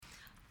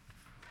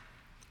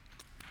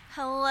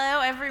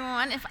Hello,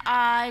 everyone. If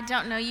I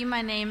don't know you,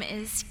 my name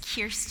is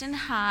Kirsten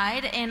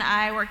Hyde, and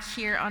I work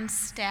here on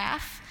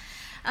staff.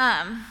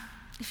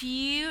 If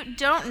you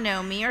don't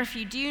know me, or if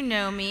you do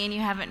know me and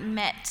you haven't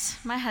met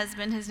my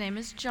husband, his name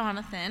is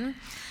Jonathan.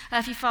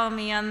 If you follow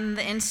me on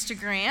the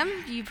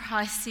Instagram, you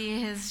probably see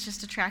his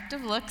just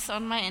attractive looks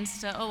on my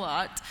Insta a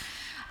lot.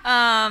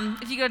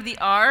 If you go to the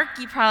Ark,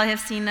 you probably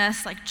have seen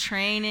us like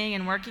training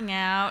and working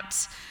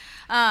out.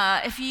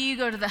 If you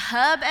go to the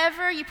Hub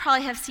ever, you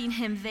probably have seen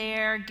him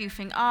there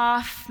goofing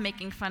off,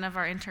 making fun of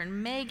our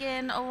intern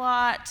Megan a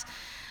lot.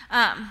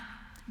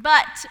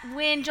 But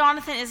when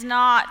Jonathan is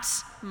not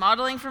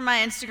modeling for my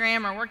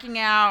Instagram or working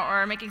out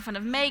or making fun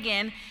of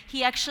Megan,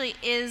 he actually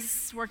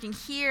is working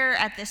here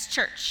at this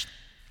church.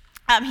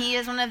 He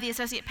is the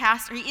associate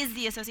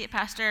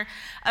pastor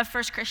of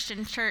First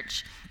Christian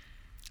Church,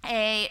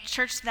 a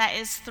church that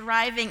is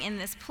thriving in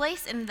this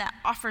place and that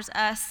offers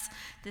us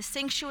the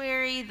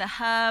sanctuary, the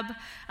hub,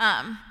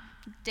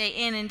 day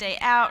in and day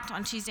out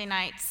on Tuesday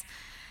nights.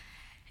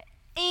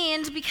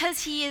 And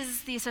because he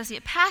is the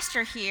associate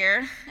pastor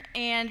here,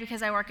 and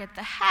because I work at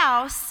the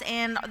house,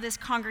 and this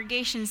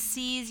congregation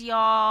sees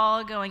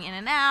y'all going in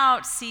and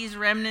out, sees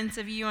remnants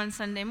of you on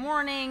Sunday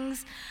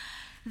mornings,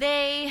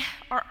 they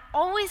are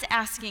always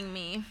asking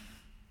me,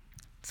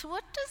 so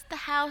what does the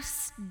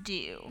house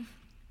do?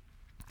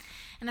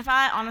 And if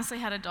I honestly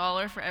had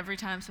 $1 for every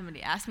time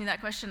somebody asked me that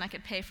question, I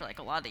could pay for like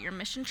a lot of your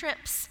mission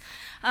trips.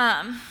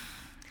 But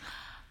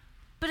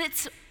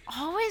it's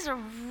always a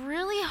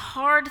really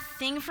hard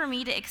thing for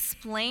me to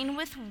explain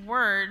with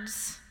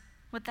words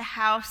what the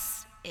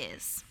house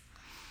is.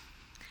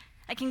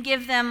 I can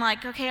give them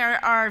like, okay,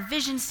 our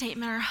vision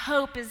statement, our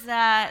hope is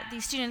that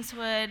these students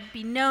would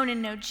be known and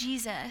know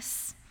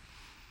Jesus.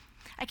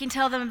 I can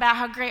tell them about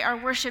how great our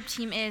worship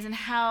team is and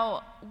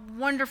how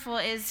wonderful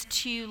it is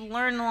to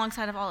learn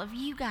alongside of all of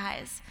you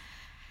guys.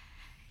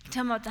 I can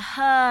tell them about the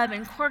hub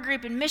and core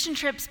group and mission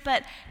trips,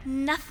 but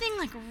nothing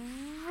like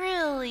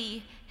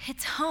really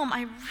hits home.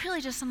 I'm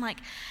like,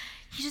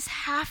 you just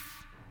have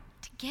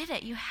to get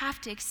it. You have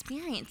to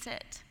experience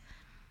it.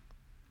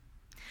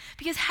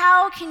 Because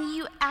how can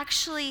you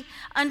actually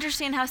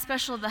understand how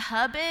special the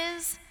hub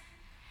is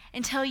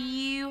until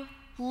you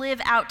live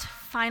out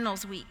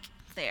finals week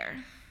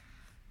there?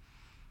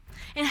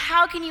 And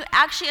how can you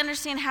actually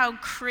understand how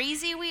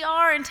crazy we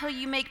are until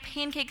you make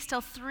pancakes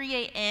till 3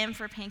 a.m.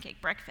 for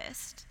pancake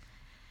breakfast?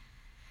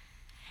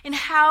 And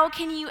how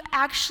can you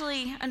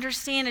actually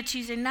understand a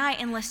Tuesday night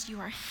unless you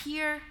are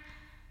here?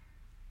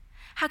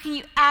 How can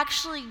you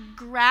actually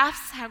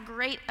grasp how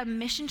great a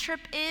mission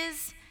trip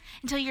is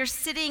until you're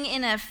sitting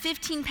in a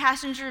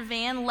 15-passenger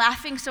van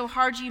laughing so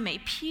hard you may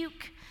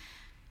puke?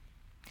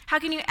 How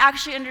can you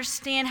actually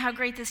understand how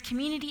great this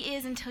community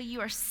is until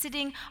you are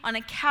sitting on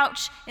a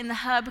couch in the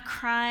hub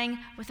crying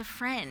with a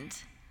friend?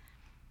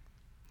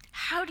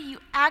 How do you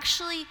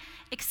actually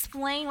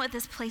explain what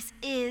this place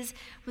is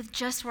with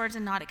just words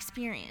and not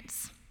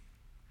experience?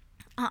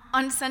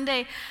 On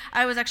Sunday,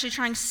 I was actually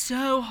trying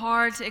so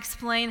hard to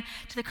explain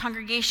to the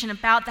congregation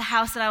about the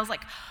house that I was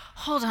like,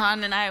 hold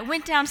on, and I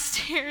went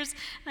downstairs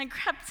and I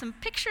grabbed some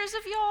pictures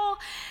of y'all.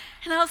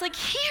 And I was like,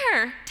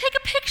 here, take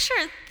a picture.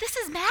 This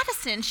is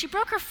Madison. She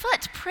broke her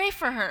foot. Pray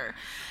for her.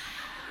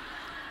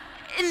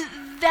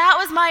 And that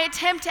was my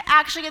attempt to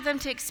actually get them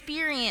to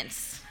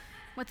experience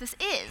what this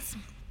is.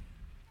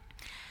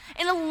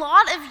 And a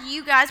lot of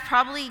you guys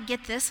probably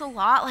get this a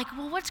lot, like,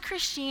 well, what's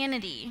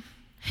Christianity?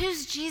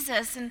 Who's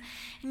Jesus? And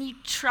you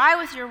try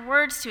with your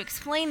words to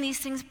explain these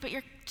things, but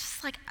you're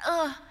just like,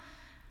 I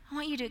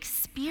want you to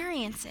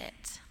experience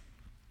it.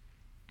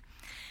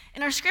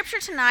 And our scripture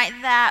tonight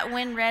that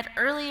when read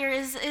earlier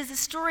is a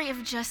story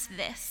of just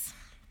this.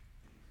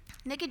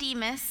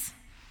 Nicodemus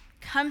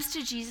comes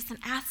to Jesus and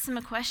asks him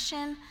a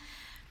question.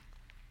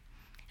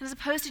 And as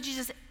opposed to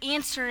Jesus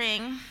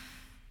answering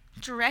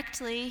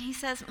directly, he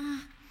says,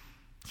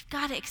 you've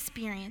got to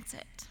experience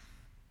it.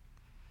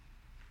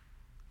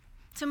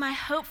 So my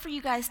hope for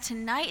you guys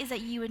tonight is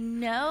that you would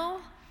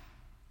know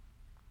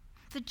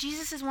that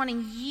Jesus is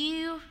wanting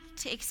you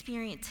to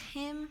experience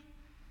him,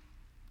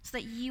 so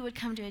that you would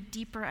come to a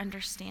deeper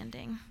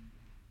understanding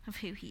of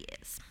who he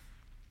is.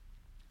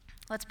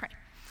 Let's pray.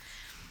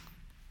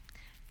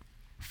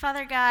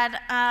 Father God,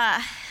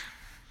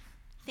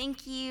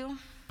 thank you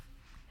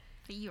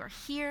that you are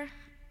here.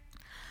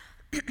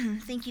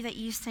 Thank you that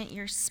you sent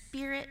your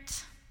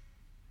Spirit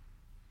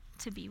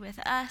to be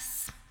with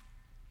us.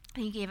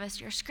 And you gave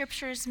us your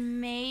scriptures.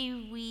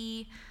 May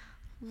we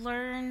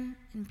learn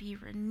and be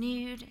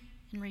renewed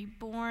and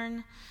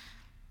reborn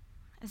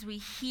as we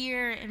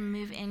hear and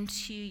move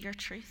into your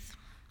truth.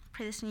 I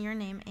pray this in your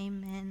name,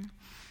 amen.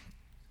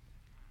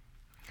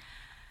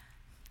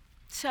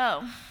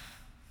 So,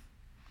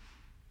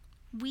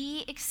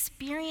 we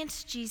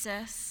experience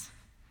Jesus,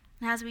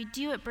 and as we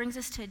do, it brings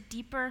us to a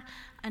deeper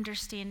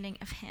understanding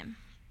of him.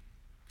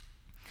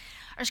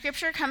 Our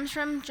scripture comes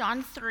from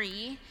John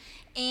 3,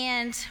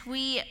 and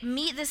we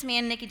meet this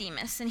man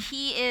Nicodemus, and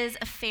he is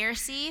a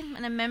Pharisee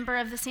and a member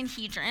of the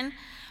Sanhedrin,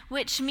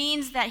 which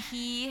means that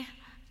he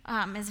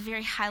is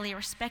very highly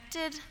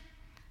respected,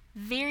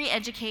 very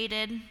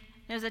educated,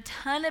 knows a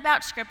ton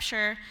about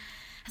Scripture,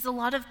 has a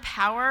lot of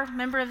power.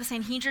 Member of the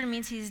Sanhedrin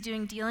means he's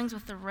doing dealings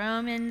with the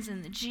Romans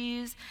and the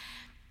Jews.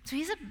 So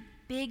he's a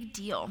big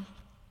deal.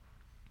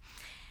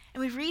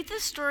 And we read the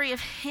story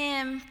of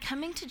him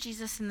coming to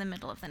Jesus in the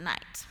middle of the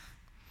night.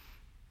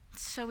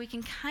 So we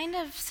can kind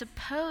of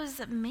suppose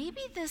that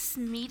maybe this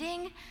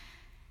meeting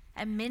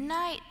at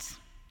midnight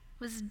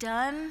was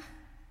done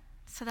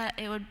so that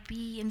it would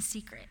be in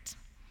secret.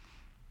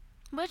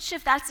 Which,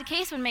 if that's the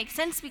case, would make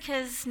sense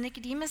because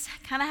Nicodemus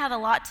kind of had a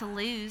lot to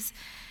lose.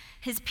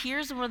 His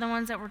peers were the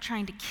ones that were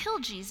trying to kill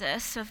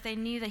Jesus, so if they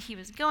knew that he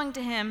was going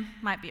to him,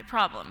 might be a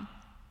problem.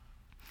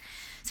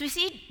 So we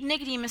see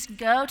Nicodemus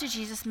go to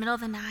Jesus middle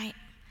of the night,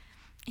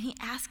 and he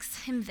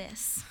asks him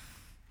this,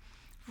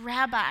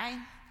 "Rabbi,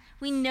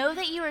 we know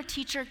that you are a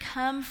teacher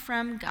come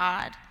from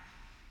God,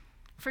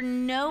 for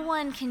no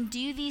one can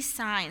do these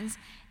signs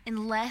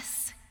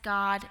unless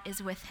God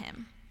is with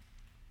him."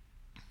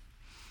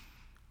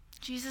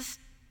 Jesus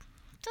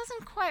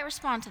doesn't quite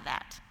respond to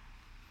that.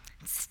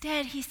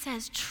 Instead, he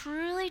says,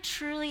 "Truly,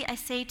 truly, I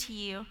say to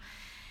you,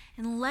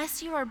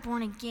 unless you are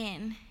born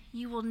again,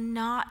 you will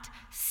not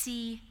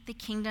see the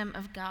kingdom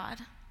of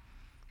God."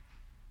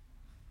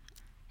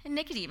 And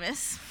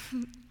Nicodemus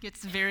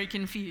gets very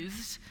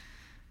confused.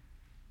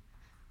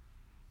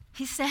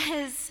 He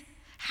says,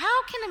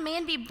 "How can a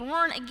man be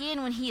born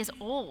again when he is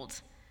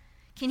old?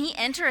 Can he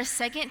enter a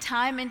second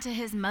time into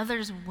his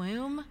mother's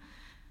womb?"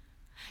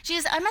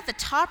 Jesus, I'm at the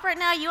top right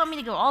now. You want me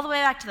to go all the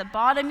way back to the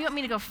bottom? You want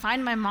me to go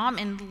find my mom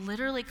and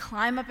literally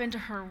climb up into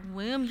her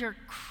womb? You're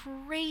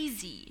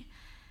crazy.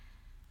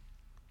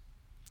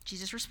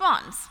 Jesus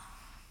responds,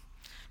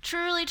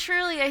 "Truly,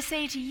 truly, I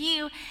say to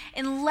you,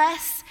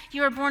 unless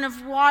you are born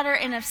of water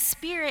and of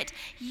spirit,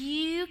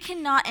 you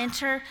cannot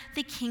enter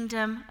the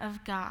kingdom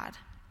of God."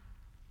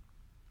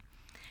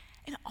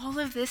 And all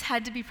of this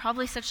had to be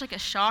probably such like a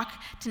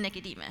shock to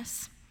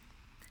Nicodemus.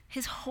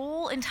 His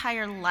whole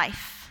entire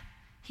life,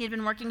 he had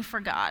been working for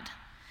God,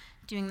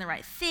 doing the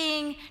right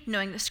thing,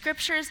 knowing the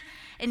Scriptures,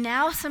 and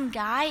now some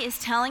guy is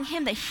telling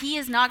him that he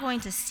is not going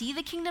to see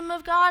the kingdom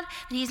of God,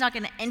 that he's not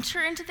going to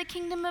enter into the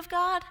kingdom of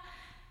God.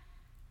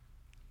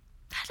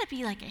 That'd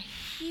be like a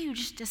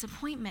huge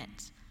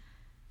disappointment.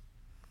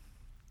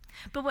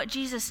 But what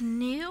Jesus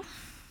knew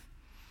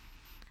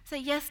is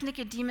that yes,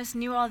 Nicodemus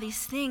knew all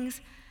these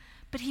things,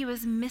 but he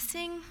was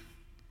missing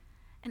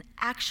an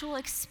actual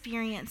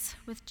experience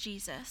with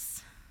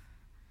Jesus,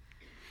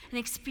 an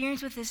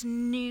experience with this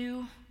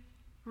new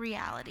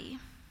reality.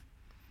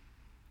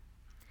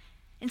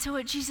 And so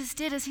what Jesus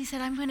did is he said,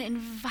 "I'm going to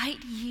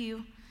invite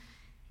you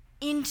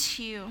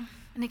into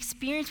an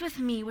experience with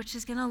me, which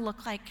is going to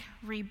look like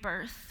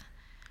rebirth.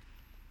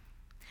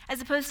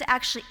 As opposed to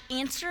actually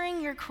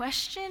answering your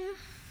question,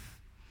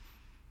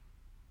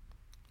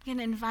 I'm going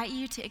to invite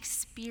you to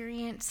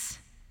experience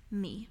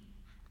me.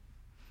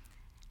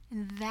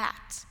 And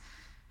that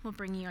will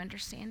bring you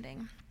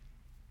understanding."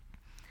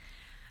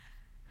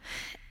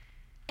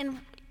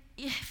 And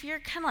if you're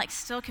kind of like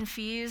still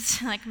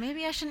confused, like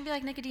maybe I shouldn't be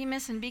like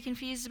Nicodemus and be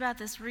confused about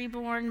this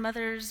reborn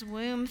mother's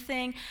womb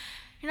thing,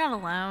 you're not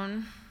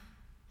alone.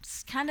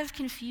 It's kind of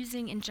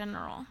confusing in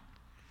general.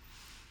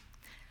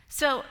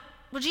 So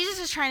what Jesus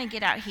is trying to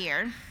get out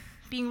here,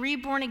 being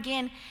reborn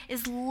again,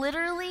 is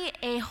literally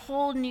a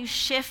whole new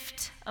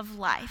shift of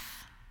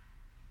life.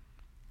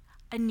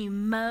 A new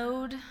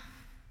mode.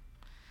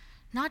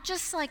 Not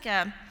just like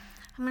I'm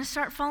going to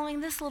start following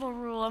this little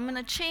rule. I'm going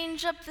to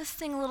change up this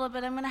thing a little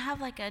bit. I'm going to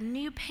have like a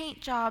new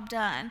paint job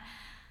done.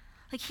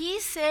 Like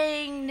he's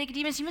saying,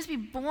 Nicodemus, you must be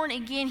born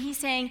again. He's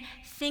saying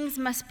things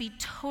must be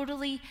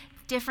totally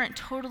different,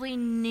 totally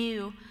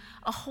new.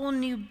 A whole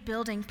new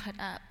building put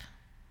up.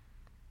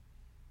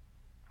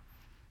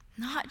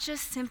 Not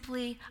just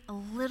simply a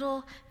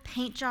little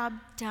paint job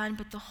done,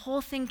 but the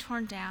whole thing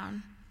torn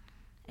down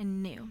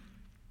and new.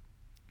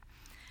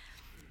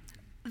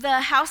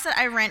 The house that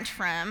I rent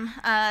from,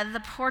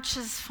 the porch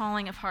is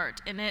falling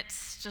apart, and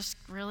it's just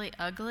really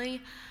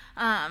ugly.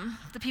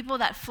 The people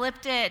that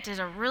flipped it did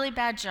a really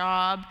bad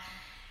job,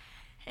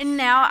 and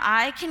now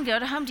I can go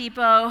to Home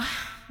Depot,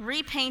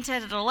 repaint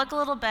it, it'll look a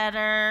little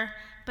better,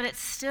 but it's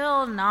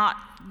still not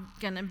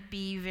going to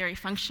be very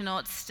functional.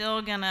 It's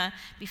still going to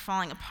be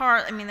falling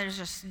apart. I mean, there's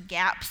just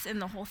gaps in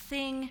the whole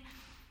thing.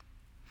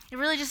 It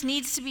really just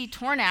needs to be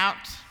torn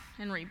out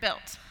and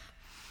rebuilt.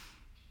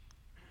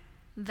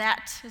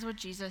 That is what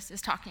Jesus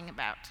is talking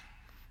about,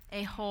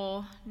 a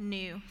whole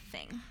new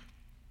thing.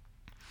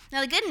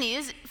 Now, the good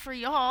news for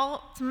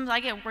y'all, sometimes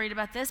I get worried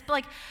about this, but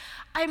like,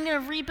 I'm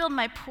going to rebuild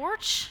my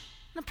porch.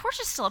 And the porch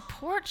is still a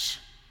porch.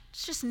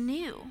 It's just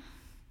new.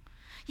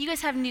 You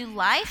guys have new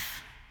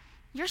life.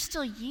 You're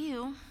still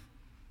you.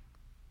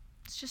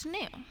 It's just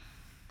new.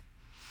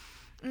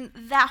 And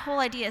that whole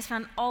idea is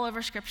found all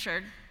over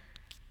Scripture.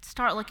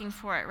 Start looking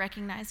for it,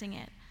 recognizing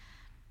it.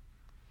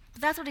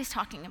 But that's what he's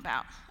talking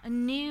about, a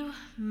new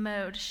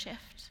mode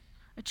shift,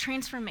 a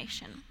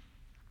transformation.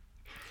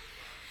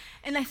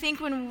 And I think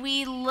when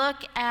we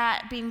look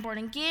at being born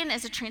again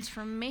as a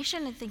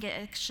transformation, I think it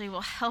actually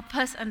will help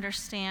us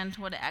understand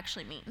what it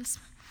actually means.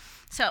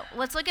 So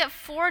let's look at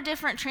 4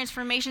 different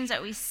transformations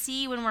that we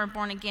see when we're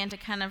born again to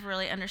kind of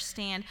really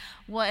understand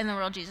what in the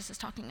world Jesus is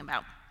talking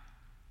about.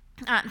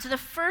 So the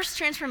first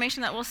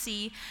transformation that we'll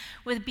see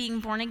with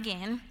being born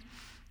again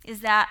is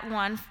that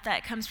one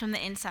that comes from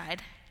the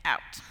inside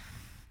out.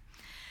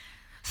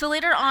 So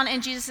later on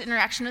in Jesus'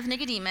 interaction with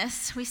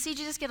Nicodemus, we see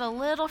Jesus get a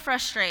little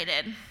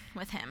frustrated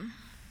with him.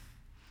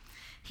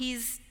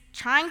 He's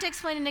trying to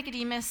explain to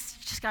Nicodemus,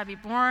 you just got to be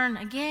born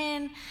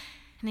again.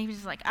 And Nicodemus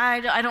is like, I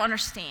don't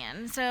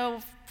understand.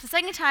 So the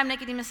second time,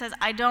 Nicodemus says,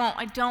 I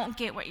don't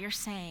get what you're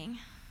saying.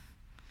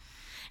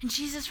 And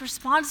Jesus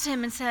responds to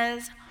him and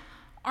says,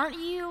 aren't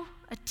you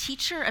a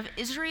teacher of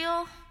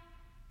Israel?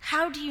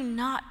 How do you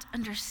not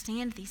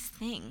understand these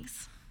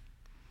things?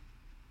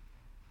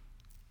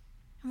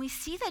 And we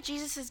see that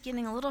Jesus is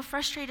getting a little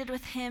frustrated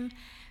with him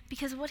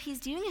because what he's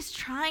doing is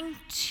trying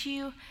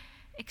to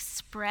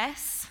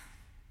express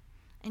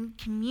and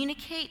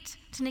communicate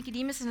to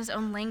Nicodemus in his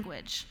own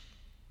language,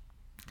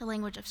 the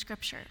language of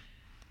Scripture.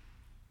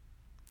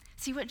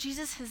 See, what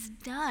Jesus has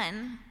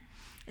done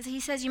is he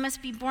says you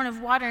must be born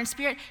of water and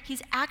spirit.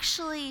 He's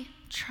actually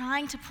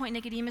trying to point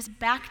Nicodemus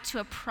back to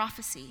a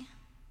prophecy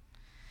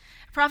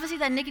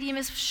that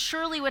Nicodemus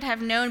surely would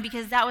have known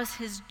because that was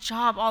his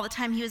job all the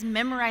time. He was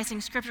memorizing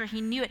Scripture.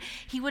 He knew it.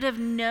 He would have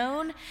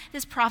known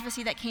this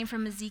prophecy that came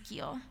from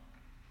Ezekiel,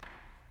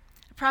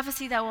 a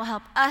prophecy that will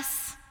help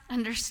us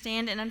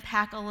understand and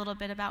unpack a little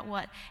bit about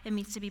what it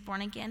means to be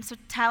born again. So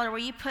Tyler, will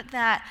you put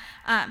that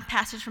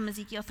passage from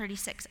Ezekiel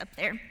 36 up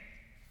there?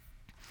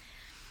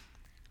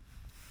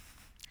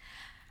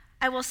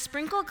 I will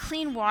sprinkle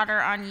clean water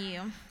on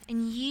you,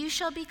 and you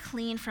shall be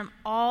clean from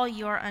all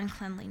your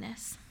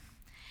uncleanliness.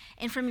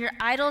 And from your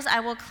idols I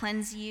will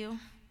cleanse you,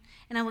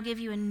 and I will give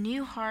you a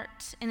new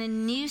heart, and a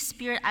new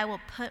spirit I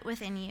will put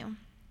within you.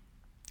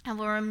 I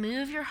will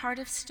remove your heart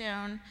of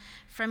stone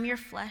from your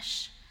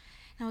flesh,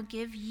 and I will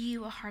give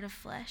you a heart of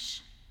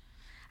flesh.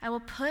 I will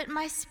put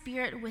my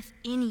spirit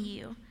within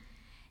you,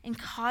 and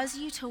cause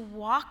you to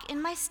walk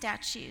in my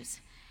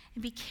statutes,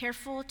 and be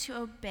careful to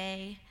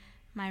obey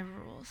my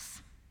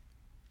rules.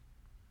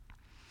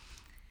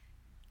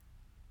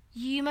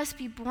 You must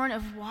be born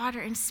of water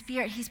and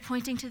spirit. He's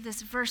pointing to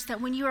this verse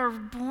that when you are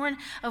born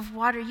of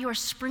water, you are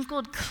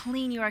sprinkled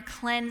clean, you are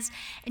cleansed,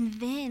 and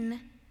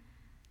then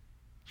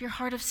your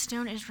heart of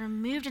stone is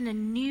removed and a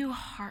new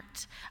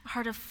heart, a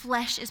heart of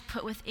flesh is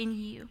put within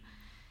you.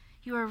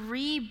 You are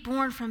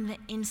reborn from the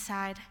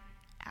inside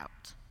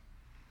out.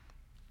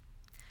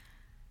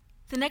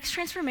 The next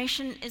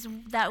transformation is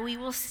that we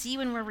will see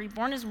when we're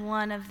reborn is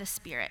one of the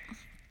Spirit.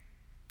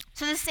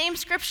 So the same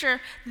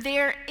Scripture,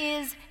 there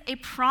is a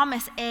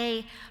promise,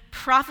 a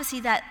prophecy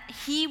that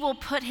he will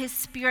put his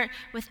Spirit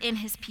within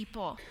his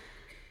people.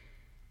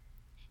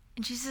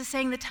 And Jesus is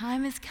saying the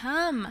time has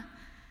come.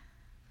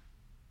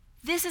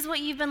 This is what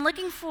you've been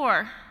looking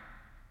for,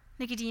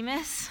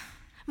 Nicodemus.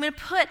 I'm going to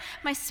put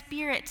my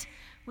Spirit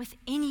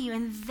within you,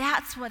 and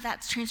that's what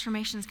that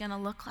transformation is going to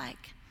look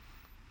like.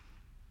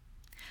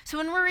 So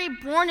when we're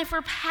reborn, if we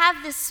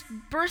have this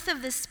birth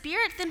of the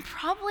Spirit, then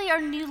probably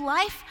our new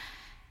life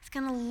is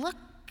going to look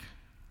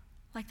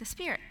like the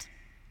Spirit.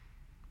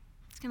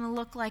 It's going to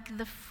look like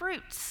the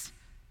fruits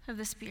of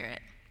the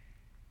Spirit.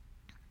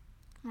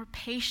 More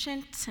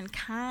patient and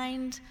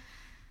kind,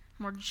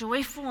 more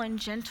joyful and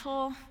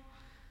gentle,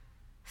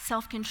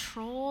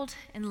 self-controlled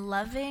and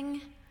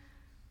loving.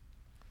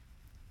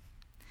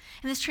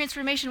 And this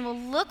transformation will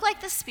look like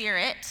the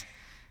Spirit.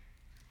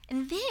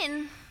 And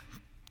then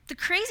the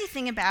crazy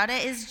thing about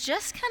it is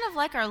just kind of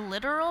like our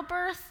literal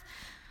birth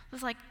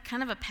was like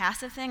kind of a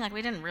passive thing. Like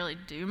we didn't really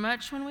do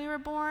much when we were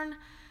born.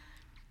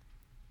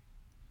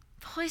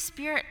 The Holy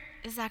Spirit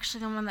is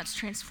actually the one that's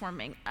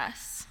transforming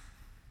us.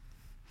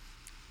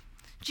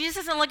 Jesus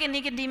doesn't look at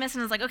Nicodemus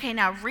and is like, okay,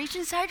 now reach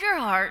inside your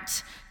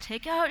heart,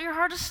 take out your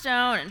heart of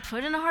stone and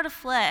put in a heart of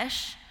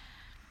flesh.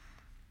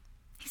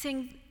 He's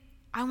saying,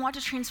 I want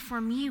to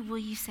transform you. Will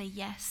you say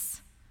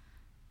yes?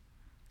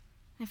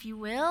 And if you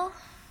will,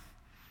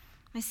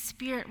 my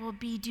Spirit will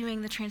be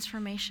doing the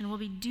transformation, will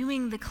be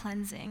doing the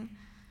cleansing.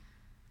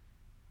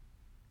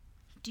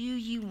 Do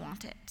you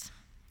want it?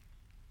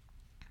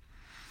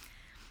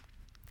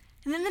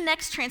 And then the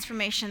next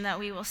transformation that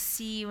we will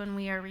see when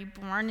we are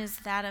reborn is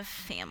that of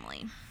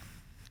family.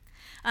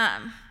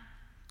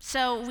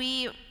 So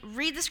we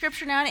read the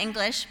Scripture now in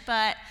English,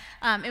 but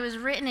it was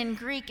written in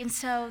Greek. And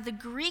so the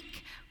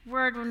Greek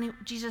word when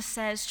Jesus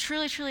says,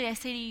 truly, truly, I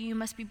say to you, you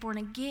must be born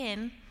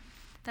again,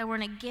 that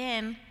word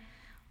again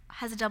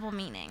has a double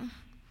meaning.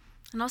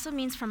 It also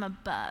means from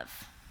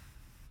above.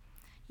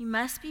 You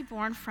must be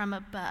born from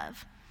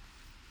above.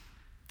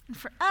 And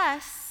for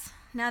us,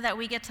 now that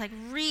we get to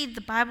read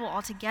the Bible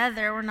all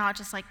together, we're not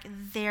just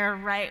there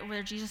right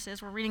where Jesus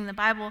is, we're reading the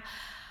Bible.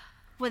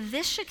 What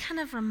this should kind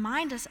of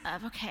remind us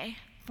of, okay,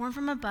 born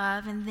from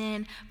above and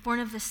then born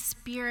of the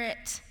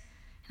Spirit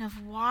and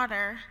of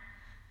water,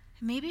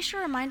 maybe it should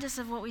remind us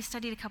of what we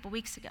studied a couple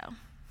weeks ago.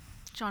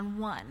 John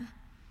 1,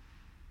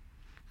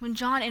 when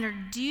John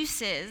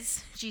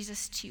introduces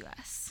Jesus to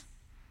us.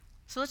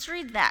 So let's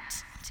read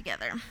that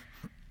together.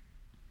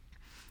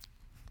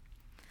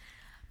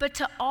 But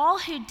to all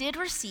who did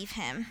receive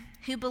him,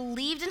 who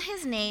believed in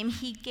his name,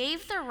 he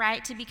gave the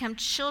right to become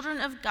children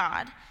of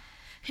God,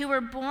 who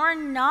were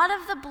born not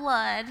of the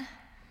blood,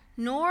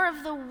 nor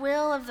of the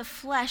will of the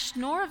flesh,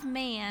 nor of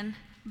man,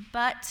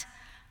 but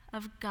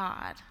of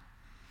God.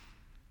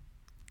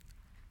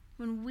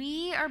 When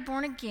we are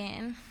born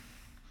again,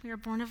 we are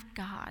born of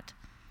God,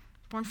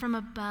 born from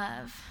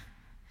above,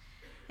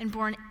 and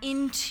born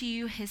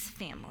into his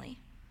family.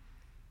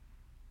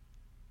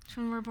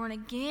 So when we're born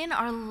again,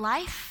 our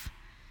life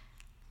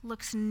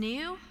looks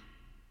new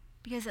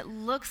because it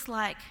looks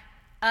like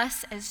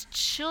us as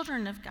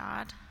children of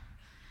God,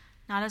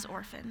 not as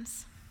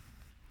orphans.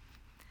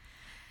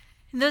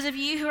 And those of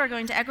you who are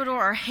going to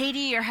Ecuador or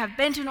Haiti or have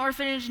been to an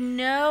orphanage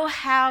know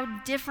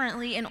how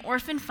differently an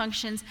orphan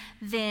functions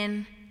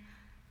than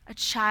a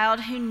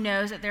child who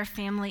knows that their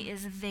family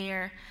is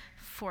there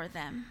for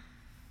them.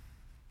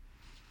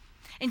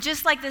 And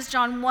just like this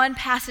John 1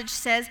 passage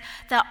says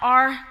that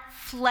our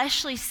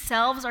fleshly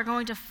selves are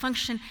going to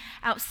function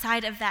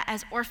outside of that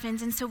as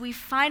orphans. And so we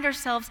find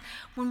ourselves,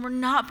 when we're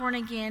not born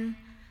again,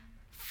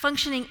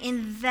 functioning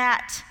in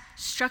that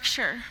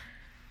structure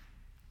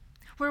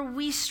where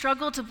we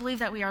struggle to believe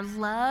that we are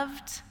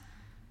loved,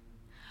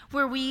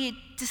 where we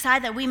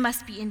decide that we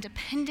must be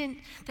independent,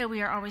 that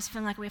we are always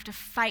feeling like we have to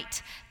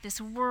fight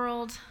this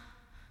world,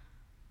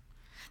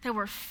 that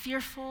we're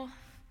fearful.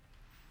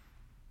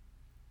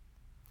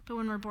 But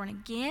when we're born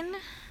again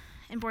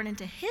and born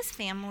into his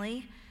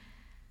family,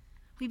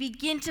 we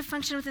begin to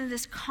function within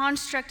this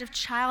construct of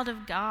child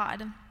of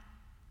God.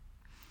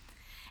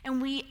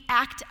 And we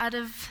act out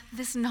of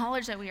this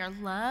knowledge that we are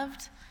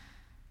loved,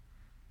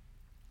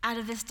 out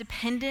of this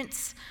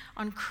dependence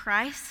on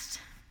Christ.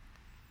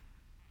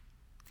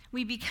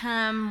 We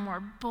become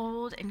more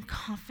bold and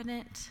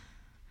confident.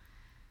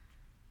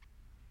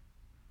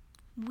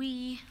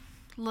 We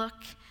look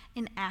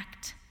and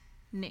act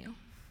new.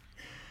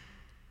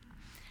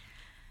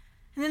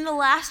 And then the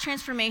last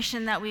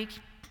transformation that we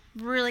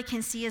really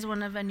can see is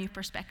one of a new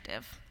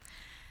perspective.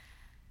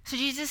 So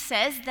Jesus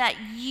says that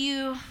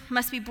you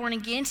must be born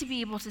again to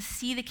be able to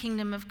see the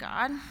kingdom of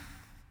God.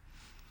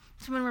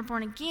 So when we're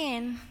born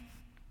again,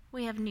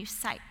 we have new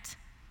sight.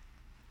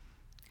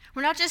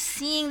 We're not just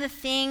seeing the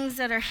things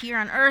that are here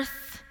on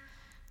earth,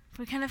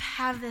 we kind of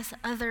have this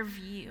other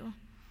view.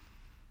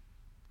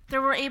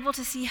 That we're able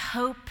to see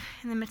hope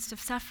in the midst of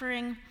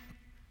suffering,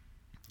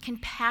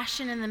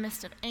 compassion in the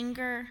midst of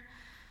anger.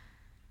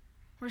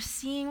 We're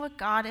seeing what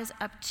God is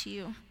up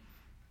to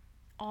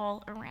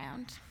all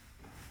around.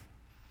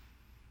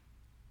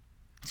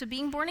 So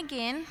being born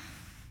again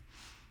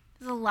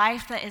is a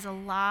life that is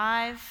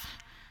alive,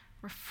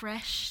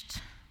 refreshed,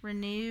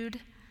 renewed.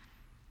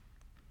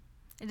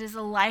 It is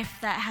a life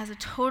that has a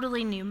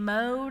totally new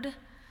mode,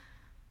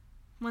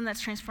 one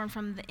that's transformed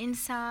from the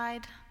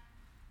inside,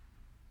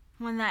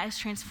 one that is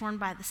transformed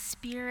by the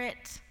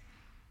Spirit,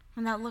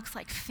 one that looks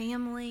like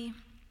family,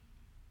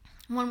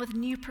 one with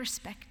new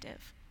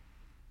perspective.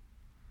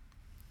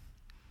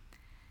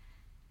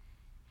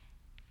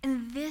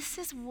 And this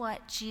is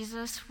what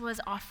Jesus was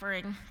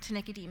offering to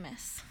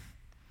Nicodemus.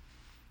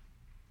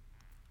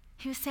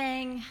 He was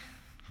saying,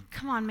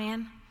 come on,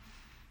 man.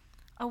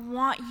 I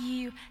want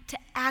you to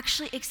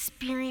actually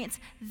experience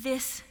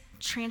this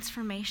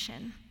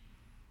transformation.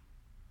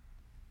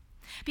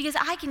 Because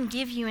I can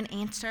give you an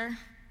answer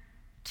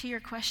to your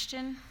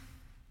question.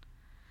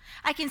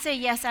 I can say,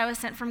 yes, I was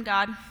sent from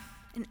God,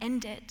 and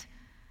end it.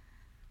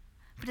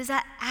 But is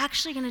that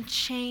actually going to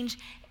change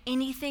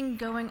anything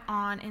going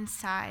on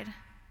inside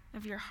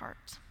of your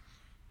heart?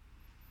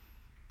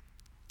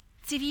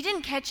 See, if you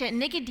didn't catch it,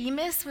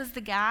 Nicodemus was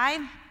the guy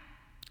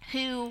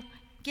who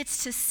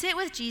gets to sit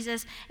with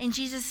Jesus, and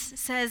Jesus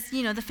says,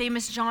 the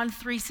famous John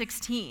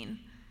 3:16.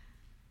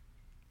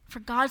 For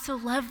God so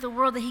loved the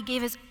world that he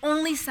gave his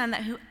only son,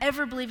 that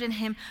whoever believed in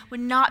him would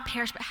not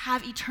perish but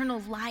have eternal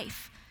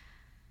life.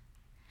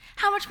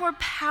 How much more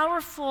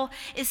powerful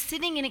is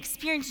sitting and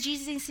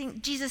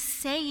experiencing Jesus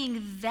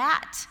saying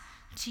that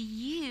to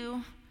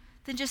you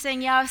than just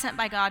saying, yeah, I was sent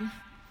by God.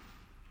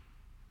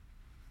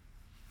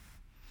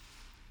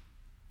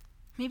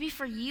 Maybe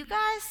for you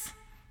guys,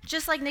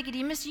 just like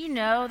Nicodemus, you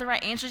know the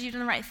right answers, you've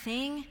done the right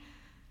thing,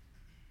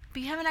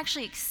 but you haven't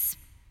actually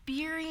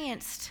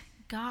experienced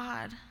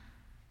God.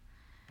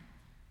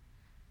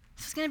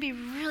 So it's going to be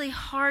really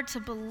hard to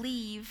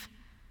believe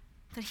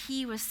that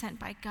he was sent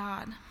by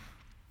God.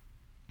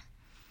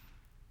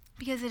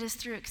 Because it is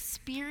through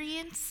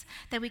experience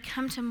that we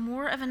come to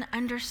more of an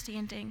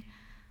understanding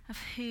of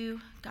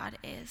who God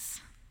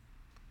is.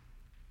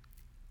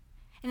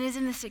 And it is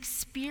in this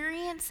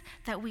experience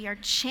that we are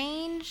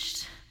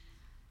changed,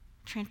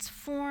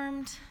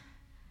 transformed,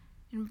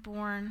 and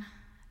born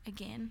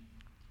again.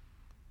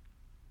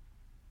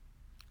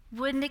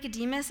 Would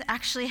Nicodemus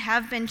actually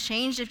have been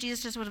changed if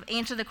Jesus just would have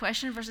answered the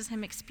question versus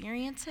him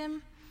experience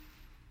him?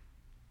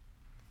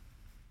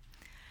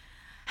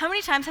 How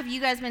many times have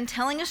you guys been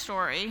telling a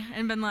story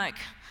and been like,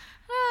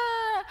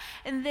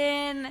 and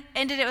then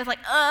ended it with like,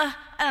 I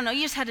don't know,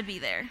 you just had to be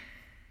there?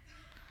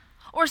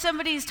 Or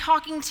somebody's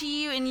talking to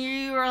you and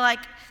you are like,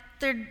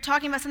 they're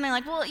talking about something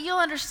like, well, you'll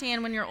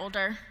understand when you're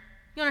older.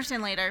 You'll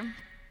understand later.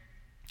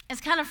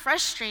 It's kind of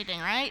frustrating,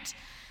 right?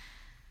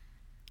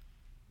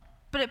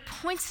 But it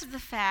points to the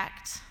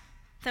fact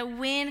that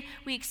when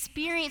we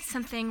experience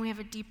something, we have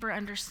a deeper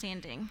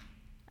understanding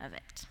of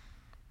it.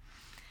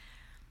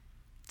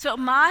 So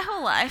my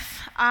whole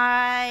life,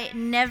 I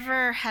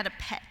never had a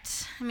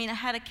pet. I mean, I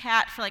had a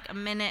cat for like a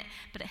minute,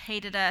 but it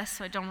hated us,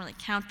 so I don't really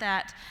count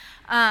that.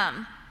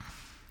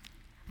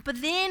 But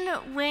then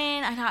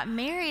when I got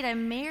married, I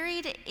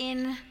married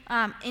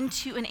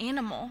into an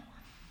animal.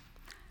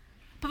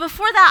 But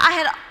before that, I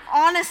had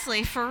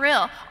honestly,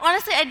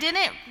 I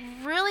didn't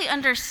really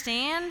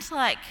understand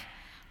like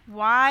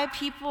why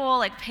people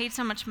like paid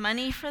so much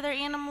money for their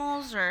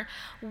animals, or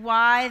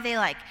why they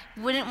like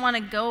wouldn't want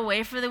to go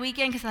away for the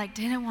weekend because like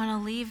didn't want to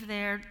leave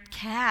their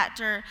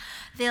cat, or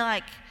they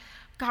like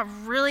got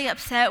really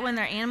upset when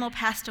their animal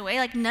passed away.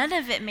 Like none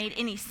of it made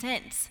any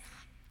sense.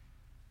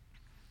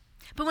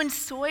 But when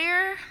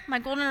Sawyer, my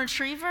golden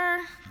retriever,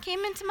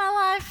 came into my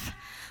life,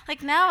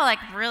 like now I like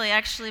really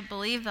actually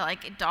believe that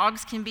like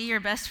dogs can be your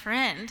best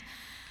friend.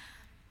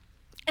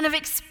 And I've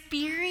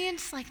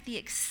experienced like the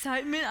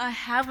excitement I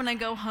have when I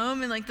go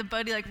home and like the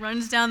buddy like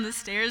runs down the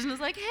stairs and is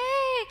like,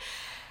 hey.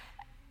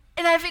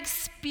 And I've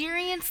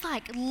experienced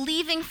like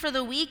leaving for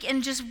the week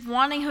and just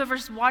wanting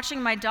whoever's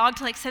watching my dog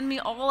to like send me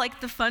all like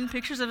the fun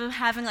pictures of him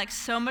having like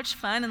so much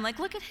fun, and like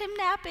look at him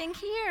napping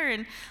here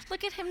and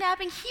look at him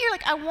napping here.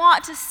 Like I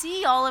want to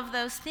see all of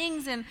those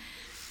things, and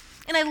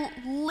I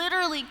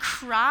literally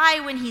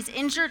cry when he's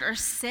injured or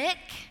sick.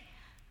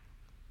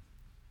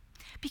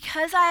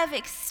 Because I have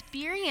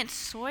experienced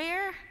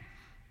Sawyer,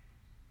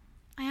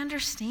 I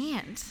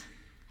understand.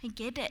 I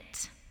get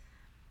it.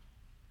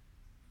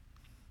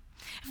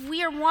 If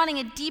we are wanting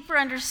a deeper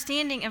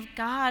understanding of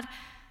God,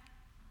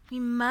 we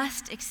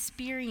must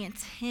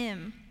experience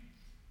him.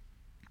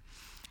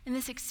 And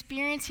this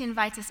experience he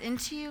invites us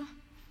into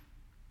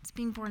is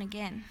being born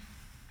again.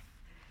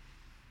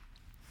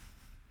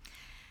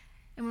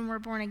 And when we're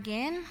born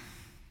again,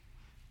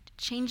 it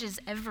changes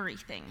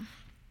everything.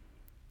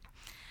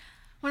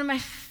 One of my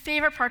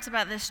favorite parts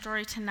about this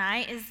story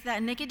tonight is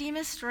that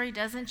Nicodemus' story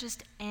doesn't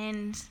just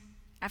end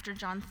after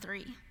John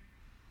 3.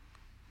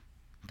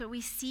 But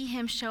we see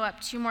him show up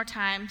 2 more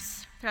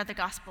times throughout the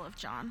Gospel of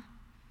John.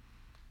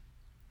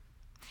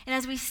 And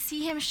as we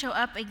see him show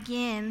up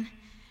again,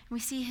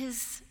 we see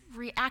his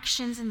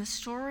reactions in the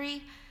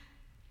story,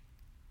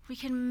 we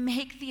can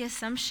make the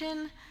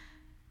assumption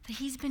that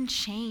he's been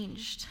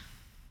changed,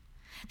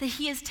 that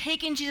he has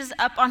taken Jesus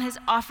up on his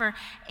offer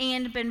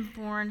and been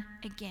born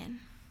again.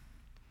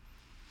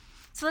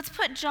 So let's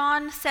put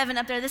John 7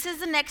 up there. This is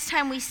the next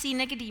time we see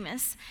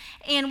Nicodemus.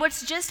 And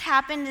what's just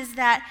happened is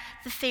that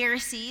the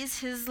Pharisees,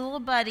 his little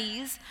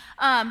buddies,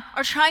 are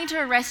trying to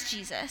arrest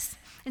Jesus.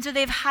 And so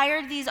they've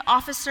hired these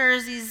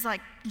officers, these like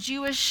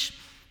Jewish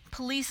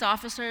police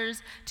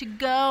officers, to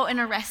go and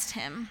arrest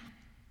him.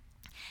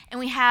 And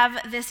we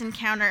have this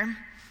encounter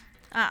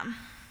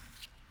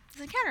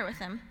with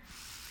him.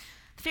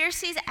 The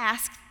Pharisees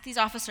asked these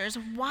officers,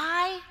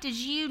 "Why did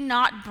you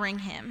not bring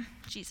him,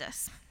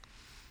 Jesus?"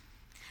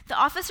 The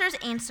officers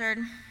answered,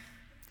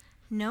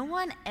 "No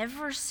one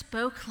ever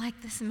spoke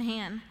like this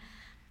man."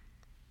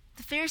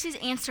 The Pharisees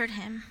answered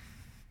him,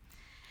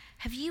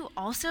 "Have you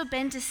also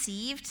been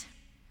deceived?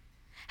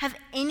 Have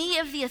any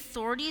of the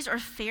authorities or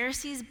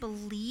Pharisees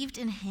believed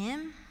in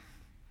him?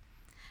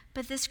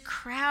 But this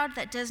crowd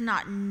that does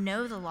not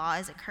know the law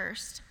is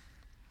accursed."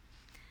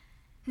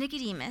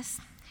 Nicodemus,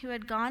 who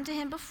had gone to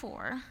him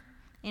before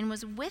and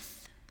was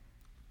with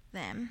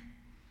them,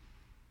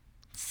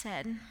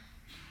 said,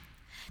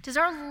 "Does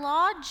our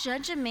law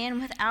judge a man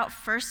without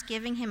first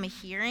giving him a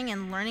hearing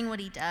and learning what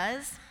he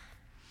does?"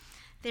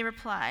 They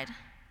replied,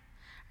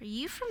 "Are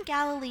you from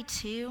Galilee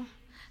too?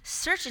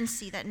 Search and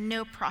see that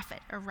no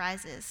prophet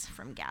arises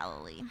from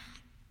Galilee."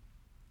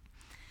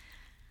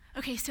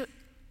 Okay, so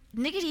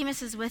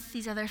Nicodemus is with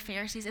these other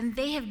Pharisees, and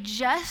they have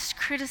just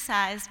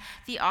criticized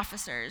the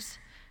officers.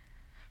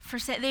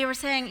 They were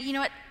saying, you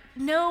know what,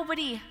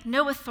 nobody,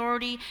 no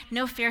authority,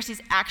 no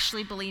Pharisees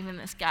actually believe in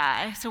this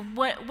guy. So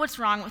what's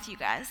wrong with you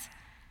guys?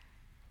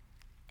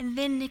 And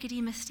then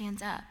Nicodemus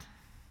stands up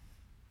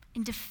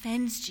and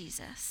defends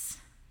Jesus,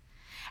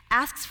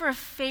 asks for a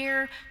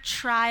fair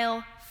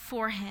trial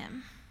for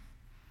him.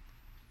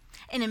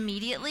 And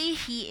immediately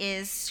he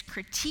is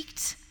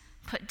critiqued,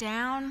 put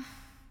down.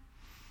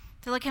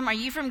 They look at him, "Are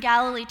you from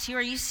Galilee too?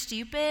 Are you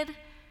stupid?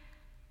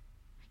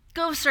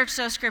 Go search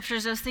those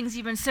scriptures, those things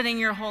you've been studying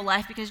your whole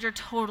life, because you're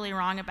totally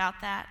wrong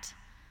about that."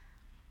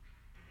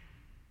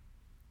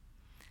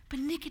 But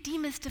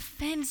Nicodemus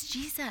defends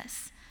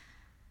Jesus.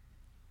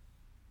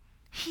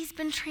 He's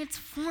been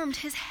transformed.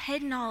 His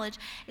head knowledge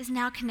is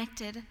now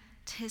connected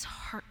to his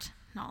heart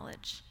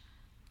knowledge.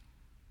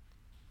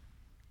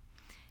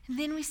 And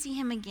then we see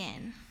him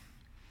again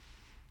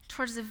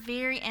towards the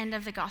very end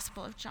of the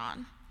Gospel of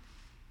John.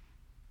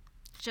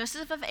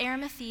 Joseph of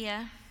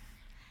Arimathea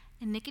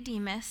and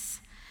Nicodemus,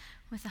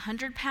 with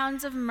 100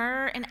 pounds of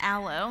myrrh and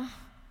aloe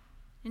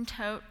in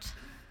tote,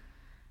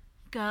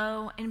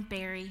 go and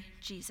bury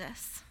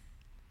Jesus.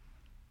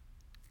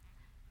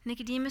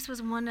 Nicodemus was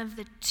one of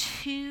the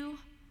 2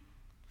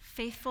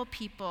 faithful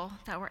people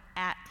that were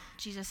at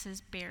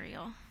Jesus'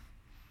 burial.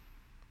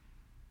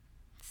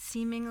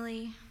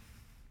 Seemingly,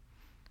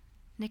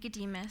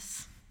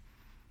 Nicodemus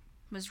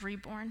was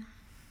reborn.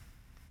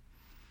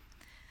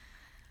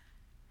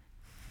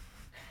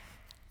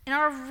 In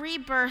our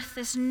rebirth,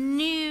 this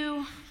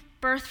new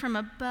birth from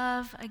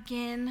above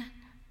again,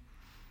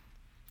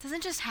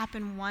 doesn't just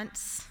happen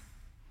once.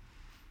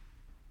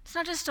 It's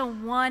not just a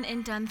one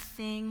and done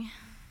thing.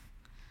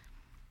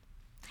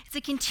 It's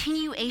a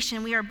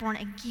continuation. We are born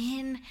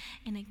again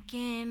and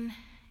again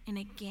and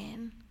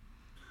again.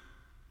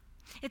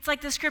 It's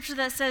like the scripture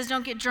that says,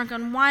 don't get drunk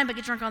on wine, but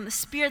get drunk on the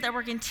Spirit, that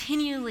we're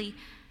continually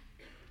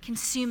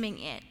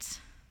consuming it.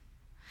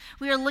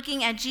 We are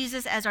looking at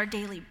Jesus as our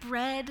daily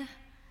bread,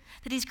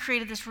 that he's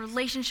created this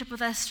relationship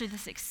with us through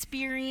this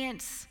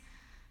experience,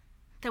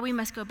 that we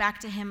must go back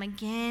to him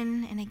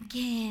again and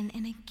again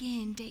and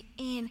again, day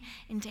in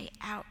and day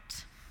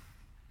out.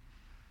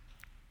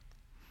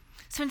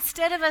 So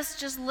instead of us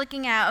just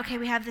looking at, okay,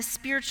 we have this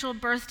spiritual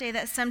birthday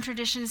that some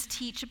traditions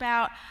teach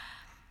about,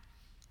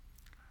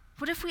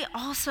 what if we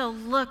also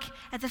look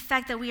at the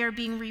fact that we are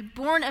being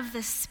reborn of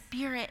the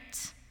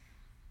Spirit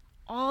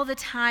all the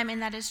time,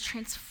 and that is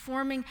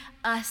transforming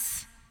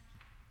us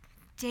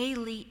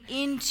daily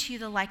into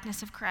the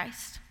likeness of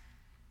Christ?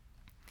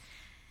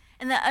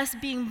 And that us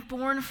being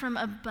born from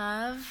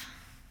above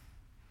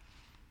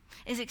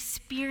is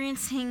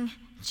experiencing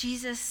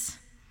Jesus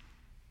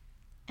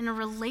in a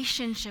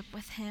relationship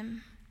with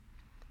him,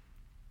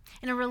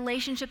 in a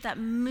relationship that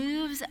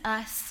moves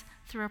us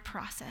through a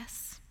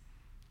process.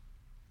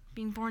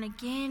 Being born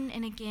again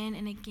and again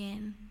and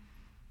again,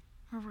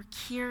 where we're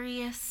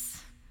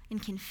curious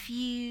and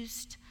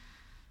confused,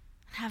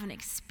 and have an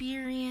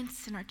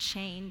experience and are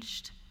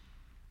changed.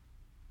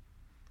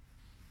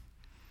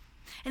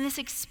 And this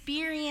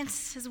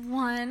experience is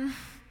one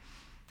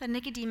that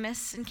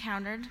Nicodemus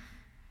encountered.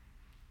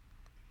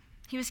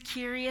 He was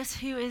curious,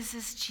 who is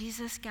this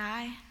Jesus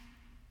guy?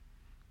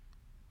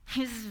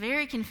 He was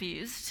very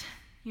confused.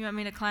 You want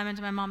me to climb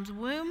into my mom's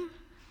womb?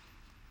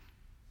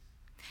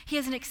 He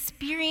has an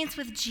experience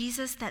with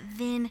Jesus that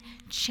then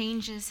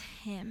changes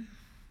him.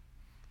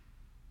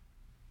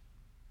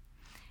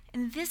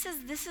 And this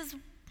is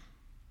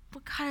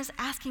what God is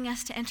asking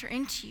us to enter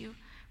into.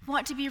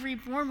 Want to be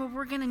reborn, but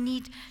we're going to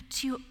need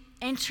to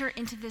enter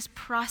into this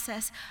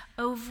process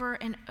over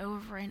and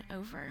over and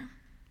over.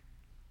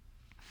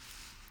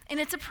 And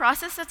it's a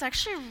process that's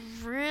actually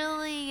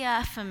really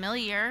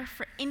familiar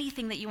for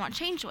anything that you want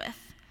change with.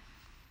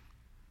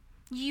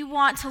 You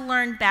want to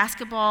learn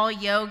basketball,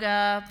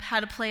 yoga, how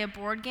to play a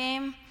board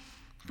game.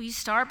 Well, you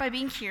start by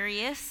being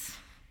curious.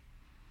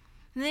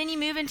 And then you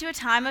move into a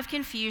time of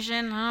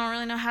confusion. I don't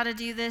really know how to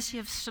do this. You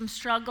have some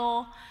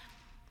struggle.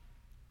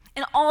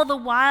 And all the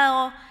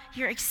while,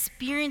 you're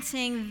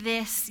experiencing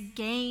this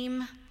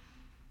game,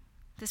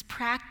 this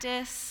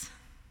practice.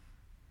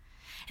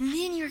 And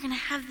then you're going to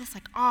have this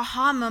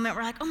aha moment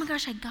where oh my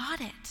gosh, I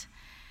got it.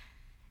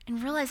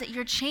 And realize that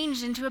you're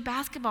changed into a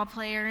basketball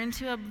player,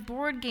 into a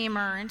board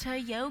gamer, into a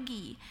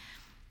yogi.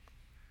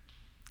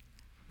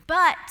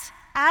 But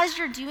as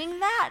you're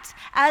doing that,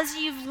 as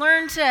you've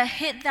learned to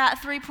hit that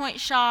 3-point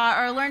shot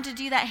or learn to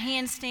do that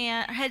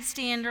handstand or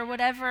headstand or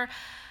whatever,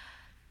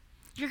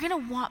 you're going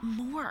to want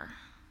more.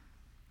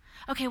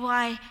 Okay, well,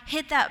 I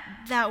hit that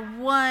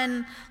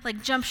one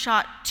jump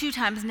shot 2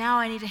 times. Now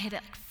I need to hit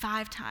it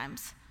 5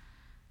 times.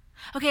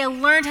 Okay, I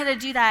learned how to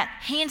do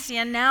that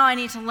handstand. Now I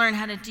need to learn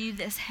how to do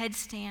this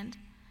headstand.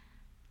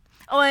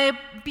 Oh, I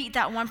beat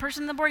that one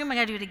person in the board game. I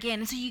got to do it again.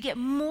 And so you get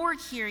more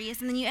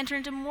curious, and then you enter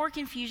into more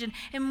confusion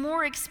and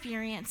more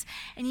experience,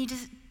 and you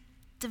just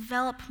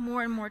develop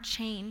more and more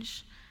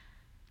change.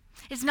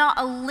 It's not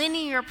a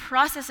linear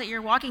process that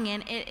you're walking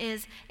in. It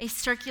is a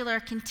circular,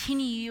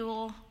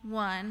 continual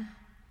one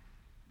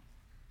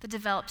that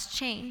develops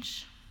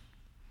change.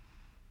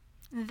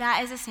 And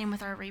that is the same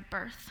with our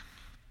rebirth.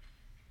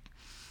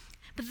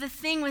 But the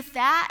thing with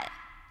that,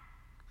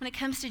 when it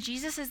comes to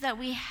Jesus, is that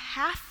we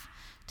have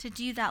to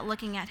do that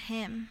looking at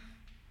him.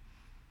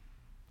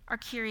 Our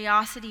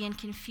curiosity and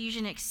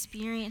confusion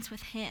experience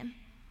with him.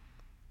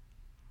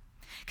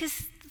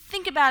 Because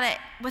think about it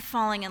with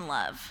falling in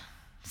love.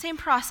 Same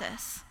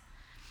process.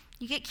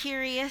 You get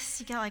curious,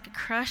 you got a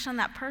crush on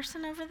that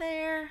person over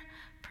there,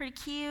 pretty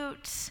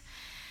cute.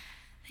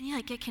 Then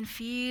you get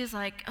confused,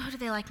 oh, do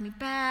they like me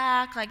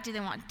back? Do they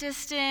want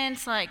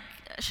distance?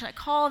 Should I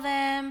call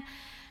them?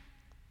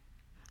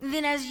 And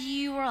then as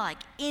you are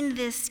in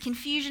this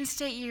confusion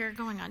state, you're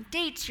going on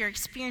dates, you're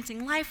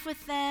experiencing life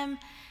with them,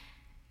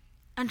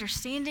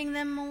 understanding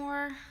them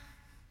more. And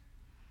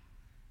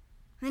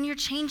then you're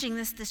changing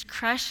this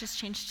crush has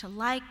changed to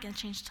and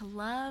changed to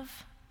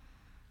love.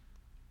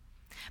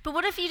 But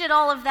what if you did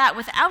all of that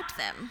without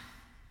them?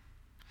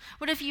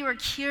 What if you were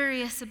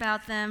curious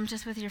about them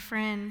just with your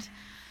friend?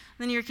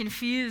 Then you're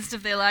confused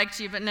if they liked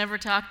you but never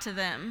talked to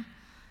them.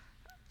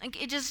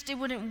 It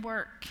wouldn't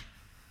work.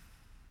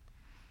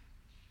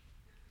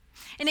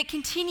 And it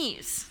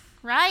continues,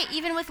 right?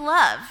 Even with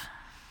love.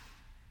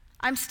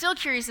 I'm still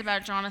curious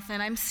about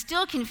Jonathan. I'm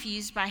still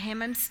confused by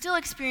him. I'm still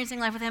experiencing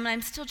life with him, and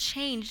I'm still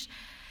changed.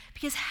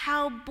 Because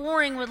how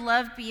boring would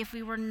love be if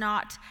we were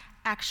not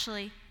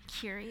actually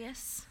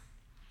curious?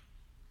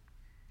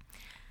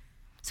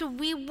 So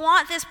we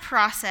want this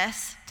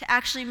process to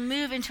actually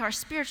move into our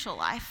spiritual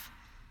life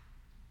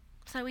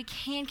so that we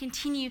can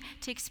continue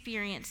to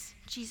experience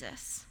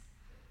Jesus.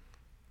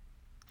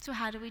 So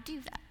how do we do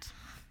that?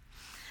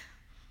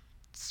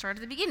 Start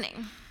at the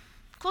beginning.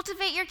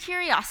 Cultivate your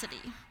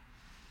curiosity.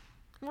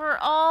 We're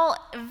all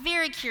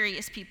very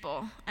curious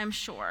people, I'm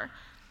sure.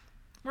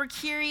 We're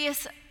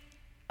curious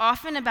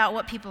often about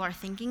what people are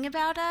thinking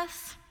about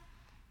us.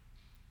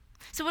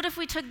 So what if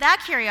we took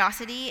that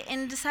curiosity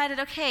and decided,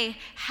 okay,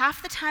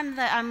 half the time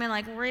that I'm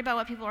going to worry about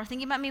what people are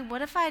thinking about me,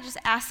 what if I just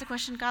ask the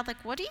question, God,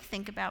 what do you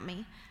think about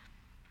me?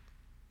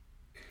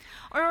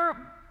 Or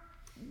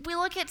we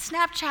look at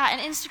Snapchat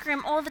and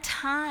Instagram all the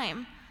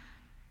time.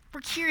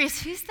 We're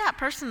curious, who's that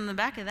person in the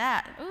back of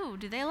that? Ooh,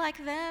 do they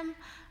like them?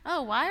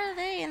 Oh, why are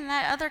they in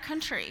that other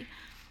country?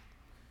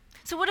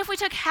 So what if we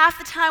took half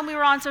the time we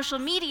were on social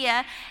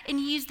media and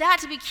used that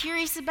to be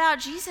curious about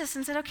Jesus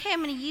and said, okay,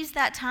 I'm going to use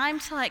that time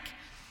to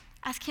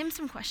ask him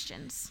some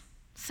questions,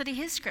 study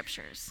his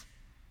scriptures.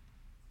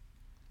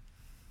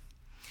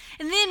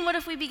 And then what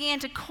if we began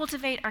to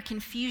cultivate our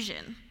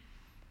confusion?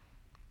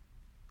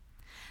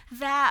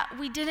 That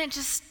we didn't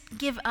just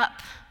give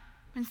up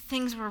when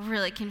things were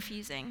really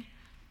confusing.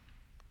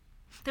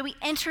 That we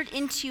entered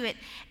into it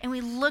and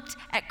we looked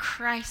at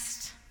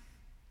Christ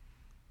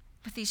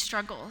with these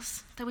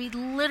struggles. That we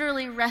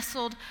literally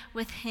wrestled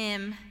with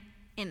him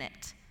in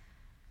it.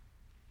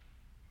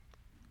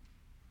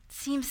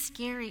 Seems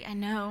scary, I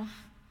know.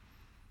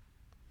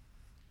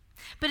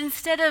 But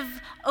instead of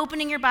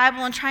opening your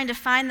Bible and trying to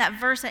find that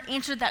verse that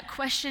answered that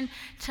question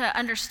to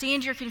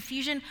understand your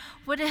confusion,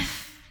 what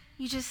if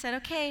you just said,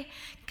 okay,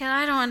 God,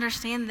 I don't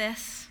understand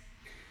this.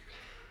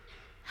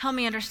 Help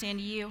me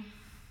understand you.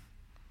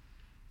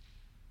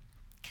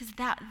 Because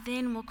that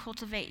then will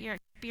cultivate your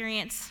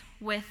experience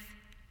with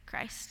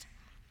Christ.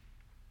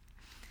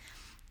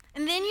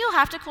 And then you'll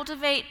have to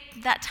cultivate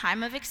that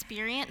time of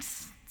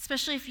experience,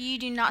 especially if you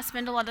do not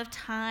spend a lot of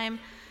time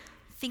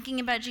thinking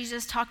about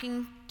Jesus,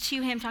 talking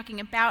to him, talking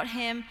about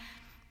him.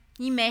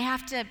 You may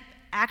have to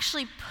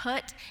actually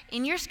put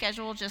in your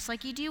schedule, just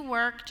like you do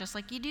work, just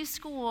like you do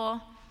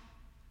school,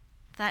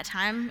 that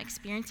time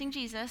experiencing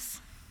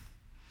Jesus,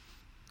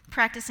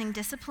 practicing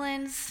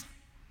disciplines,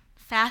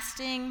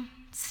 fasting,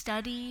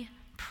 study,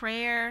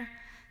 prayer,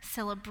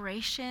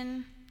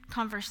 celebration,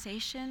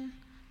 conversation.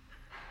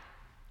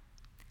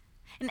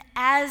 And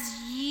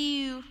as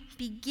you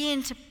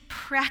begin to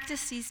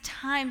practice these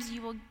times,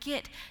 you will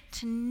get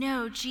to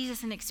know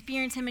Jesus and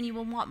experience him, and you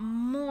will want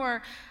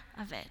more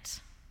of it.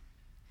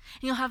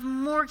 And you'll have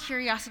more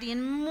curiosity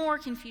and more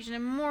confusion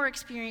and more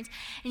experience,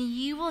 and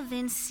you will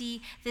then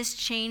see this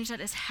change that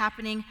is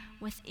happening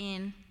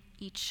within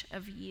each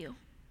of you.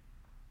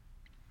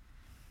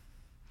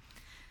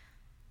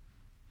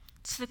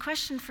 So the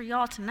question for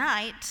y'all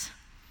tonight,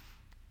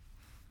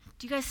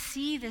 do you guys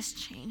see this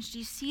change? Do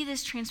you see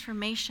this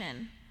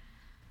transformation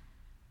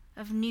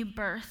of new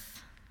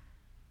birth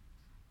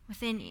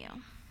within you?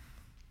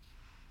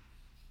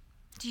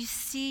 Do you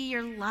see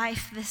your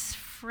life, this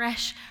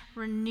fresh,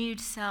 renewed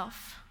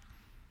self?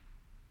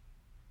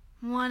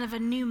 One of a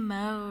new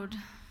mode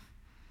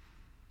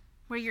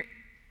where you're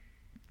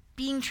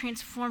being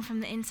transformed from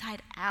the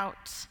inside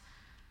out,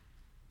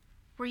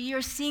 where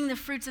you're seeing the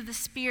fruits of the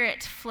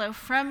Spirit flow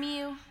from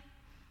you,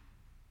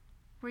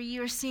 where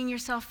you are seeing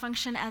yourself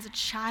function as a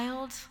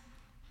child,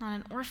 not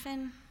an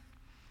orphan,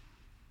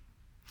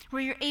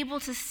 where you're able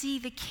to see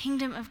the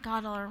kingdom of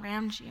God all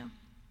around you.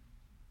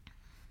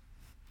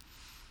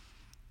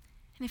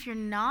 And if you're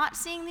not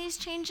seeing these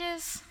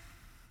changes,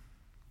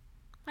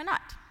 why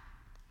not?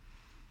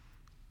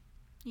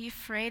 Are you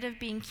afraid of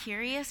being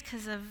curious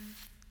because of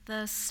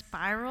the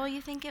spiral you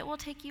think it will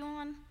take you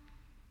on?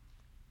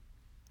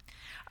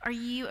 Are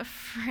you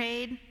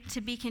afraid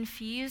to be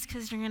confused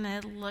because you're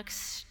going to look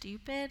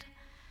stupid?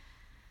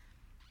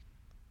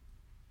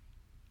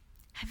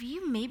 Have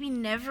you maybe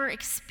never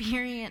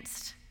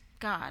experienced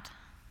God?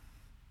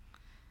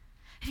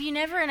 Have you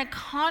never in a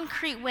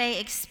concrete way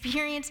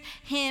experienced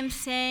him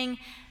saying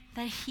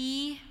that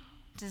he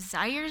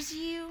desires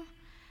you,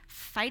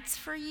 fights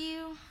for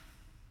you,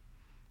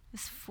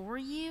 is for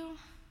you?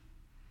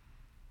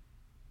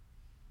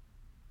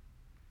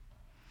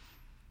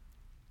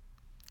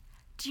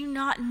 Do you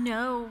not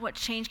know what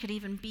change could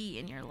even be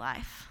in your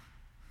life?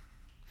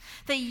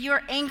 That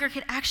your anger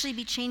could actually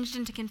be changed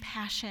into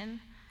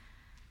compassion.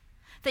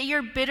 That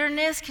your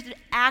bitterness could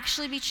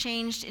actually be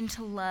changed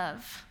into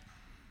love.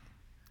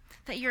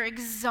 That your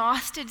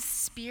exhausted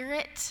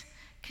spirit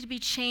could be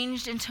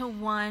changed into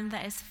one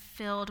that is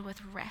filled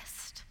with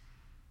rest.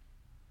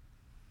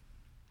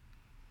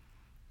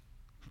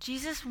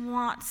 Jesus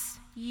wants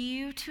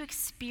you to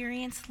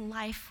experience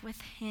life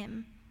with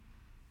him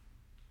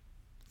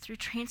through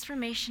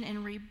transformation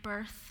and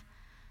rebirth,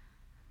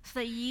 so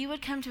that you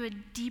would come to a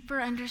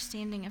deeper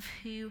understanding of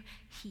who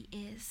he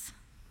is.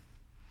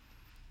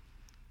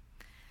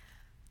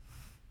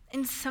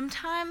 And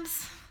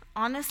sometimes,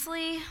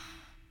 honestly,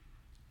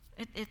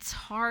 it's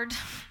hard.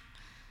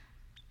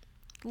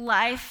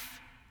 Life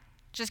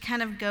just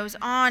kind of goes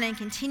on and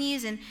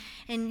continues, and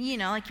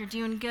like you're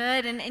doing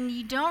good, and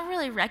you don't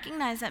really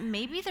recognize that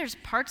maybe there's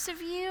parts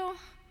of you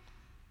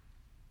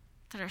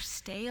that are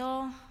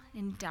stale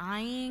and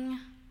dying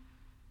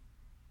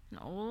and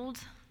old.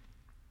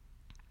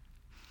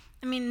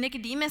 I mean,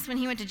 Nicodemus, when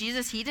he went to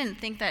Jesus, he didn't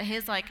think that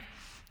his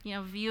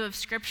view of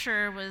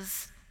Scripture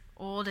was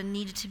old and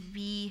needed to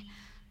be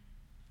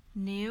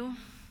new.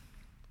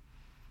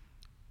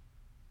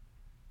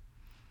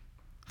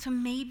 So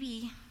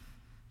maybe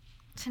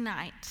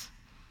tonight,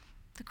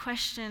 the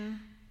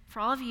question for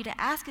all of you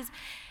to ask is,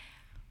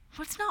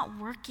 what's not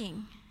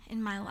working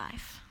in my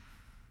life?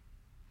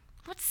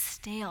 What's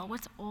stale?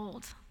 What's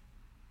old?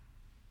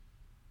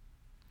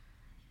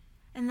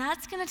 And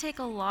that's going to take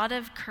a lot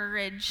of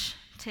courage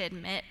to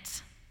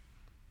admit.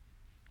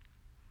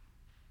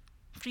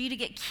 For you to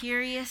get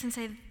curious and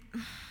say,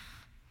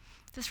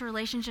 this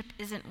relationship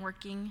isn't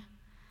working.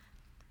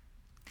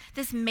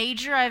 This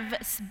major I've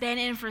been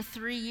in for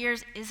 3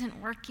 years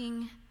isn't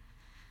working.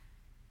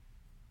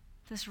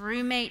 This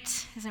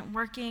roommate isn't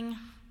working.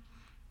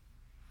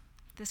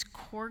 This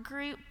core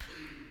group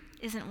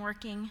isn't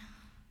working.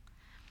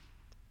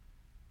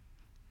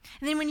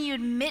 And then when you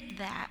admit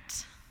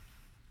that,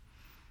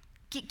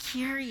 get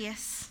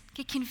curious,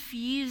 get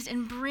confused,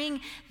 and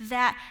bring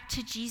that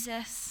to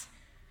Jesus.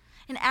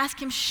 And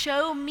ask him,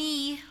 show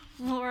me,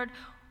 Lord,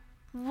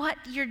 what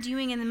you're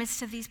doing in the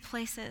midst of these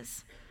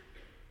places.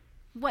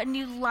 What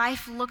new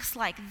life looks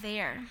like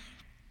there.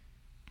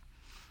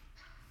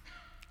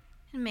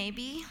 And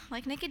maybe,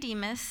 like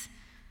Nicodemus,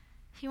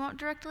 he won't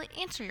directly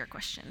answer your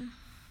question.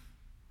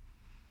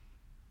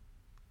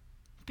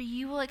 But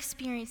you will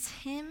experience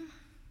him,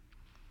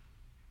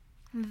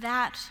 and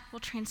that will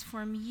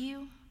transform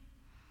you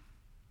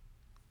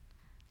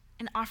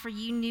and offer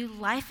you new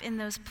life in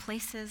those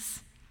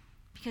places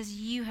because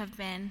you have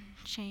been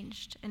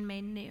changed and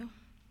made new.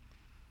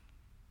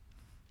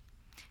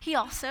 He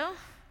also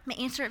may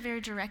answer it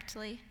very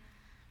directly.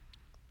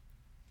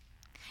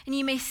 And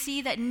you may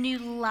see that new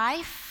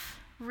life,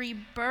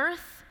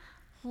 rebirth,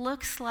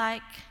 looks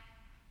like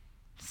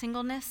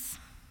singleness,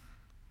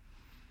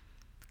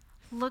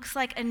 looks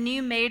like a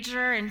new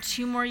major and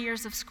 2 more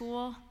years of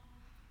school,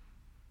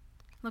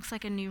 looks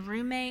like a new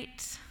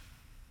roommate,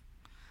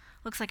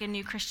 looks like a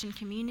new Christian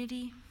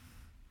community.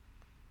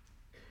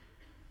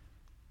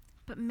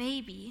 But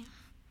maybe,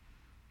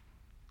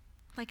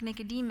 like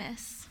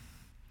Nicodemus,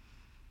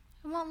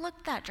 it won't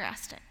look that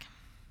drastic,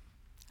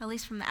 at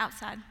least from the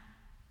outside.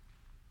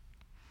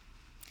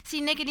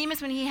 See,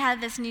 Nicodemus, when he had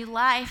this new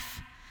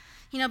life,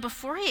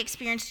 before he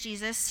experienced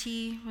Jesus,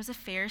 he was a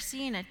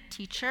Pharisee and a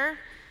teacher.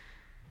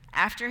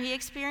 After he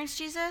experienced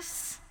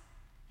Jesus,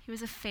 he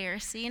was a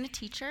Pharisee and a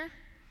teacher.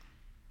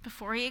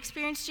 Before he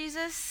experienced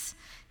Jesus,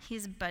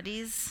 he's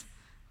buddies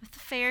with the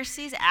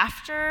Pharisees.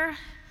 After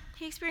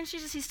he experienced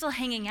Jesus, he's still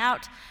hanging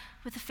out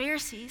with the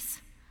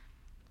Pharisees.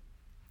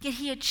 Yet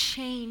he had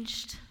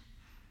changed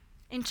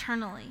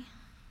internally.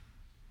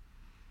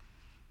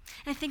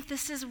 And I think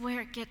this is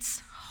where it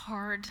gets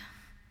hard.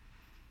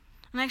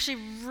 And I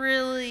actually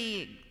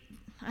really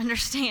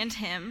understand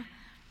him.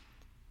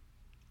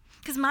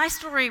 Because my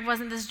story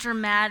wasn't this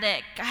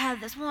dramatic. I had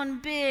this one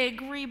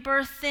big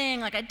rebirth thing,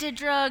 like I did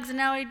drugs and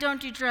now I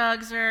don't do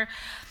drugs. Or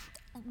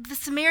the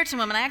Samaritan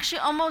woman, I actually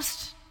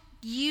almost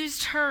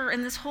used her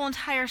in this whole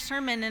entire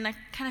sermon, and I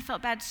kind of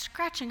felt bad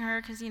scratching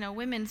her because,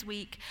 Women's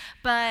Week.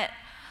 But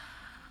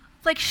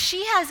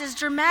she has this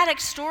dramatic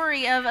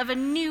story of a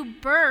new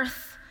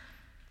birth,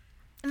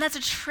 and that's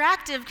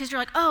attractive because you're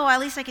like, oh,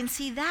 at least I can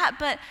see that.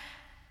 But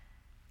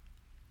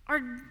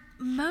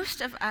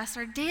most of us,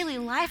 our daily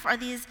life, are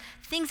these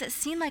things that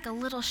seem like a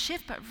little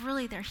shift, but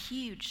really they're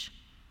huge.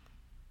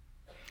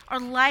 Our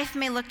life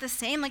may look the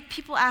same.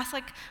 People ask,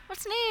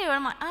 what's new? And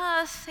I'm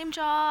like, same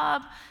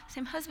job,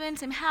 same husband,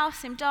 same house,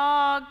 same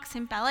dog,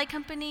 same ballet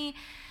company.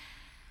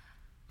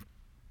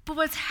 But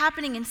what's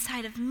happening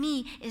inside of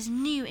me is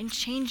new and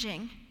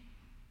changing.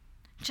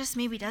 Just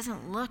maybe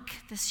doesn't look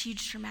this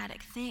huge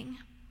dramatic thing.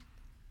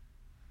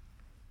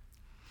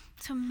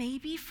 So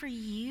maybe for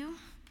you,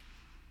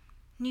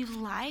 new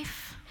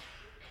life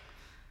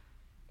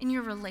in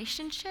your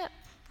relationship,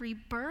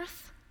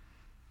 rebirth,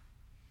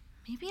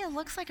 maybe it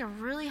looks like a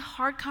really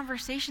hard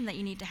conversation that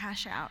you need to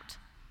hash out.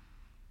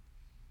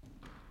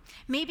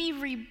 Maybe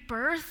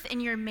rebirth in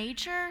your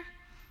major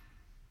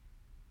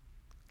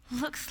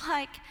looks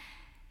like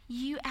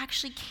you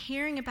actually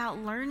caring about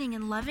learning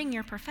and loving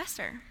your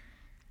professor.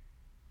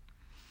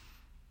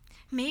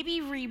 Maybe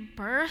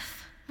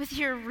rebirth with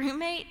your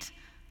roommate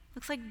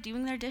looks like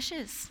doing their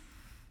dishes.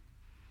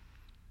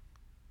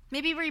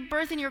 Maybe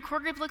rebirth in your core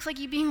group looks like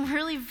you being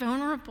really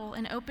vulnerable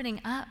and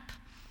opening up.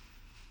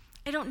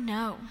 I don't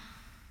know.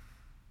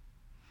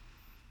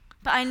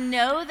 But I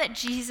know that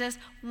Jesus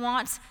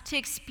wants to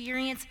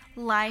experience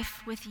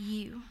life with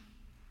you.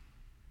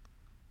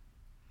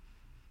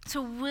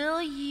 So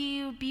will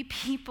you be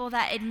people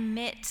that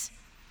admit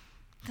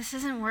this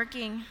isn't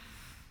working?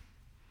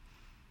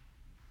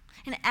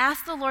 And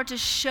ask the Lord to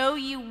show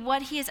you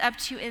what he is up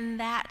to in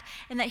that,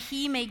 and that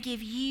he may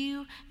give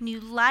you new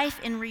life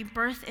and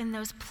rebirth in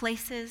those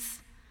places.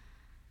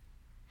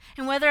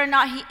 And whether or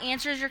not he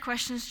answers your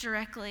questions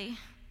directly,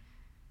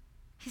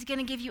 he's going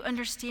to give you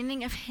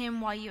understanding of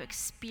him while you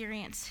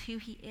experience who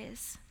he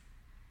is.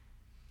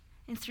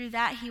 And through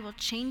that, he will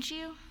change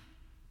you,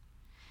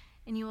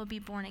 and you will be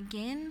born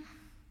again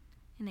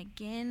and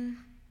again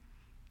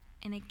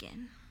and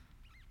again.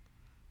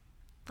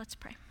 Let's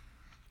pray.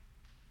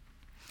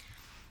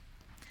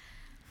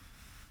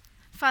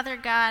 Father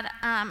God,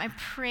 I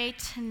pray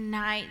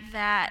tonight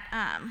that,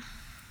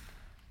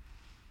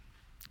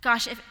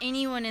 if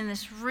anyone in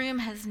this room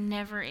has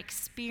never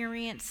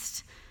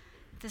experienced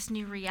this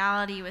new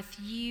reality with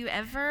you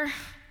ever,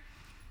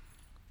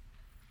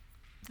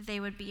 that they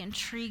would be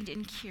intrigued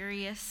and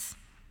curious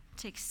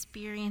to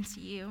experience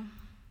you,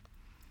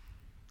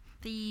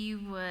 that you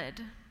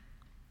would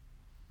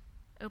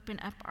open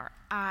up our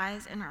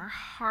eyes and our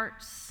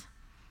hearts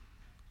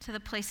to the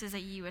places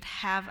that you would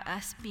have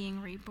us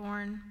being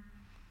reborn.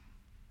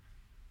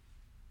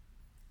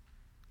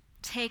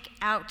 Take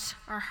out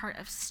our heart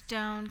of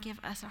stone, give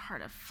us a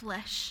heart of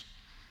flesh.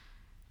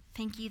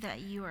 Thank you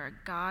that you are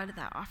a God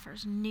that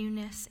offers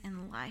newness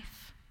in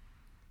life.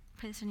 I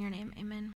pray this in your name, amen.